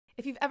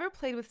If you've ever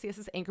played with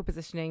CSS anchor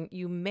positioning,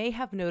 you may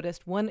have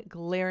noticed one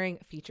glaring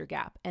feature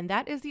gap, and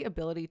that is the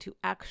ability to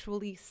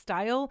actually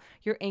style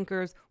your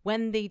anchors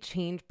when they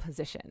change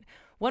position.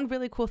 One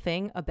really cool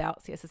thing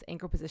about CSS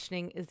anchor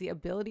positioning is the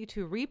ability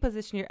to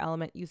reposition your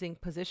element using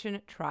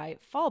position try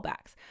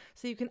fallbacks.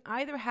 So you can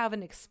either have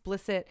an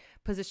explicit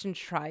position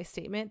try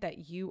statement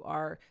that you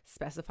are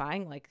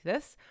specifying like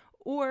this,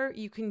 or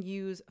you can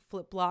use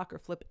flip block or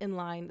flip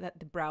inline that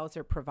the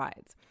browser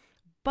provides.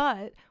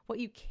 But what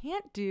you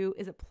can't do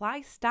is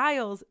apply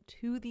styles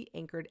to the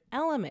anchored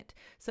element.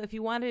 So if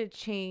you wanted to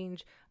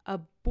change a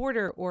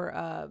border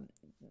or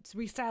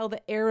restyle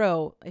the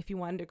arrow, if you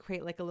wanted to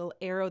create like a little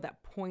arrow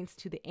that points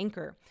to the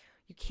anchor,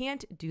 you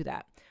can't do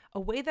that. A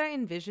way that I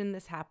envisioned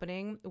this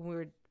happening when we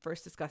were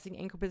first discussing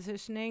anchor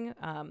positioning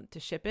to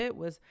ship it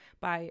was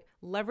by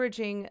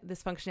leveraging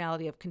this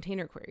functionality of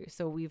container queries.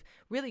 So we've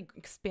really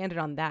expanded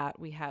on that.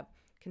 We have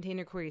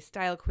container queries,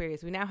 style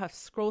queries. We now have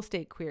scroll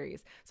state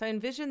queries. So I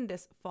envisioned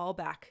this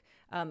fallback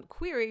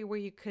query where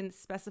you can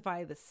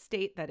specify the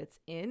state that it's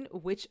in,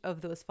 which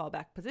of those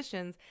fallback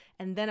positions,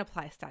 and then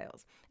apply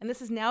styles. And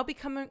this is now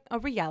becoming a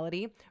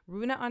reality.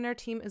 Runa on our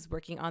team is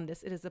working on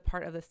this. It is a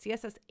part of the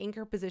CSS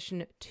anchor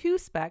position 2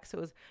 spec. So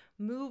it was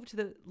moved to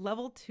the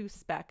level 2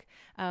 spec.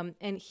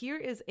 And here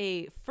is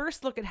a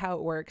first look at how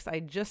it works.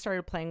 I just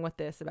started playing with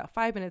this about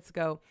 5 minutes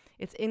ago.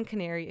 It's in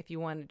Canary if you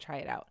wanted to try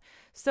it out.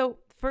 So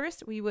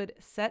first we would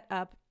set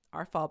up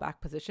our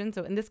fallback position.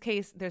 So in this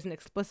case, there's an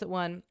explicit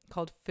one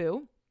called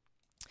foo.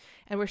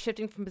 And we're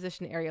shifting from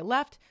position area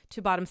left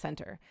to bottom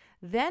center.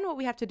 Then what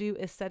we have to do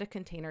is set a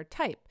container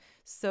type.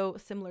 So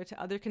similar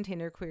to other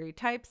container query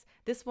types,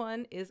 this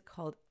one is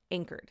called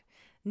anchored.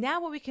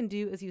 Now what we can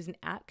do is use an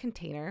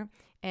 @container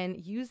and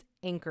use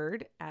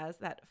anchored as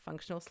that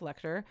functional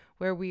selector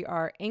where we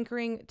are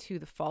anchoring to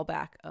the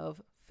fallback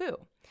of foo.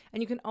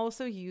 And you can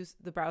also use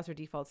the browser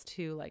defaults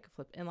too, like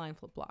flip inline,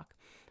 flip block.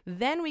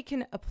 Then we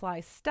can apply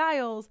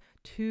styles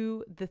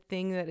to the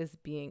thing that is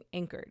being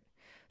anchored.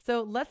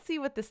 So let's see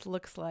what this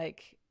looks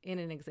like in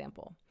an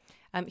example.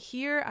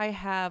 Here I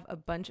have a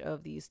bunch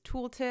of these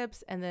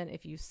tooltips, and then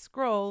if you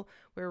scroll,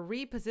 we're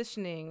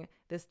repositioning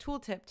this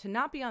tooltip to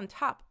not be on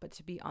top, but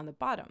to be on the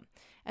bottom.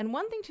 And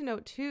one thing to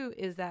note too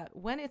is that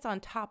when it's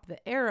on top,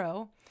 the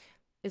arrow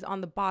is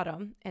on the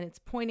bottom and it's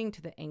pointing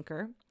to the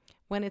anchor.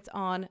 When it's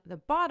on the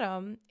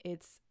bottom,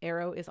 its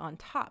arrow is on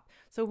top.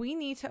 So we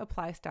need to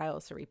apply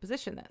styles to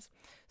reposition this.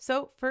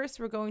 So first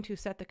we're going to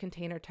set the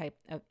container type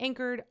of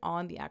anchored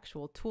on the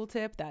actual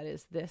tooltip. That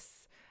is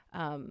this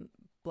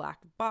black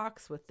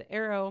box with the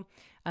arrow.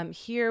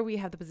 Here we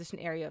have the position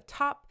area of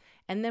top,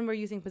 and then we're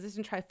using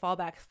position try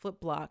fallback flip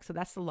block. So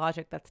that's the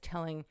logic that's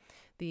telling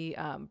the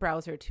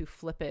browser to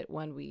flip it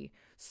when we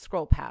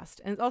scroll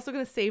past. And it's also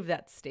going to save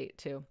that state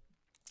too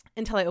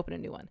until I open a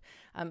new one.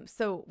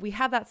 So we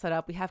have that set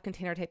up. We have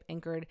container type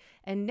anchored,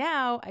 and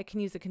now I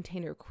can use a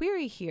container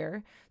query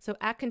here. So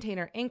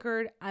 @container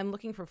anchored, I'm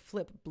looking for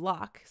flip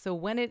block. So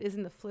when it is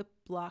in the flip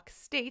block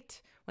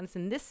state, when it's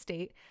in this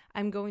state,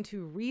 I'm going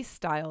to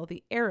restyle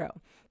the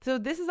arrow. So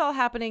this is all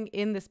happening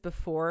in this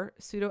before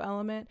pseudo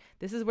element.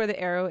 This is where the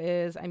arrow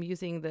is. I'm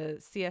using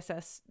the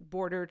CSS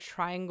border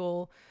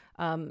triangle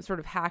sort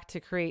of hack to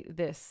create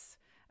this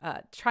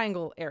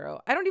triangle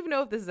arrow. I don't even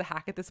know if this is a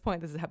hack at this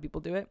point. This is how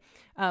people do it.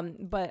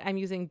 But I'm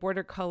using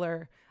border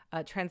color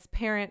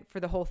transparent for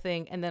the whole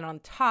thing. And then on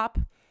top,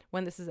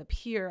 when this is up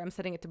here, I'm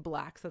setting it to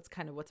black. So that's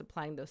kind of what's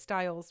applying those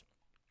styles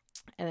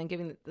and then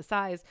giving the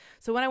size.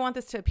 So when I want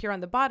this to appear on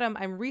the bottom,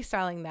 I'm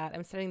restyling that.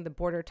 I'm setting the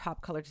border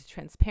top color to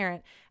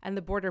transparent and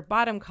the border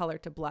bottom color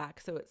to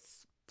black. So it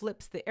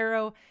flips the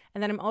arrow.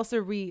 And then I'm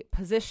also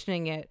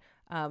repositioning it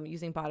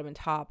using bottom and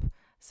top.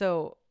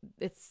 So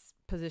it's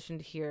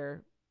positioned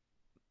here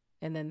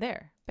and then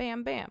there,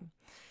 bam, bam.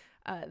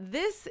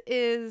 This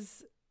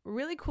is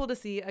really cool to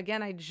see.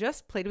 Again, I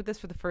just played with this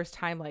for the first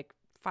time like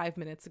 5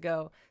 minutes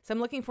ago. So I'm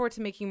looking forward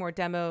to making more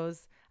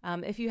demos.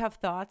 If you have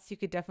thoughts, you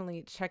could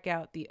definitely check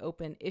out the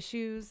open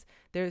issues.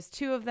 There's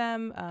 2 of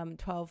them,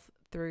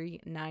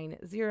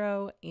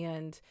 12.390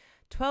 and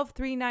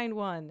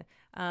 12.391.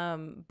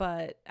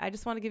 But I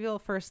just want to give you a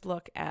first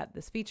look at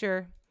this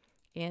feature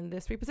and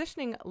this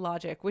repositioning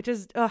logic, which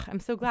is, I'm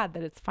so glad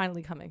that it's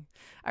finally coming.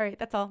 All right,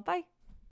 that's all. Bye.